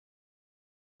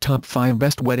Top 5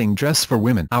 Best Wedding Dress for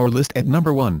Women. Our list at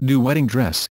number 1. New Wedding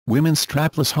Dress, Women's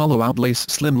Strapless Hollow Out Lace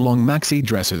Slim Long Maxi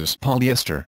Dresses.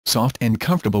 Polyester, soft and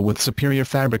comfortable with superior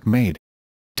fabric made.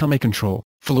 Tummy control,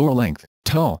 floor length,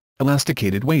 tall,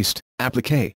 elasticated waist,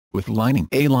 applique, with lining.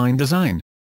 A-line design.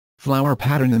 Flower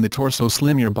pattern in the torso.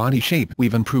 Slim your body shape.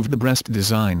 We've improved the breast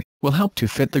design, will help to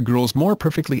fit the girls more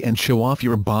perfectly and show off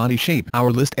your body shape.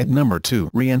 Our list at number 2.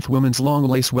 RYANTH Women's Long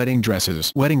Lace Wedding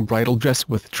Dresses. Wedding bridal dress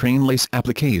with train lace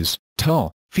appliques,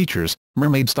 tall, features,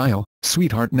 mermaid style,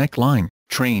 sweetheart neckline,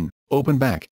 train, open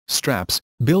back, straps,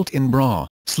 built-in bra,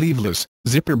 sleeveless,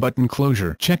 zipper button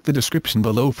closure. Check the description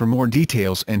below for more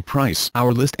details and price.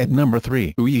 Our list at number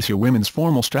 3. OYISHA Women's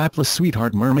Formal Strapless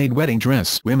Sweetheart Mermaid Wedding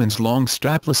Dress. Women's Long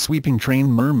Strapless Sweeping Train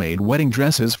Mermaid Wedding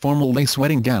Dresses. Formal Lace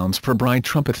Wedding Gowns for Bride.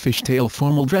 Trumpet Fishtail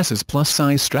Formal Dresses. Plus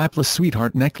size Strapless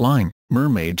Sweetheart Neckline,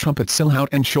 Mermaid Trumpet Silhouette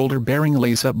and Shoulder Bearing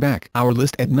Lace Up Back. Our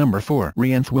list at number 4.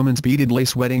 RYANTH Women's Beaded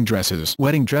Lace Wedding Dresses.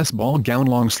 Wedding Dress Ball Gown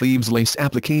Long Sleeves Lace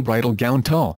Applique Bridal Gown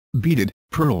Tall, beaded,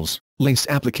 pearls, lace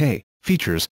applique.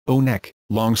 Features, O-neck,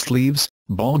 long sleeves,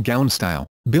 ball gown style,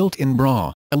 built-in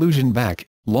bra, illusion back,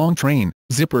 long train,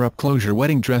 zipper up closure.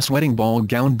 Wedding dress, wedding ball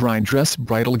gown, bride dress,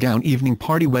 bridal gown, evening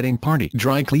party, wedding party.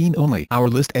 Dry clean only. Our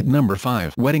list at number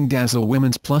 5. WeddingDazzle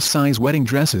Women's Plus Size Wedding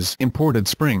Dresses. Imported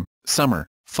spring, summer,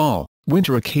 fall,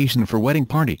 winter occasion for wedding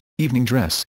party, evening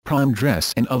dress, prom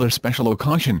dress and other special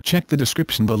occasion. Check the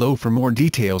description below for more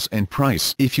details and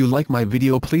price. If you like my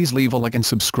video, please leave a like and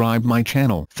subscribe my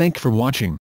channel. Thank for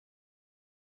watching.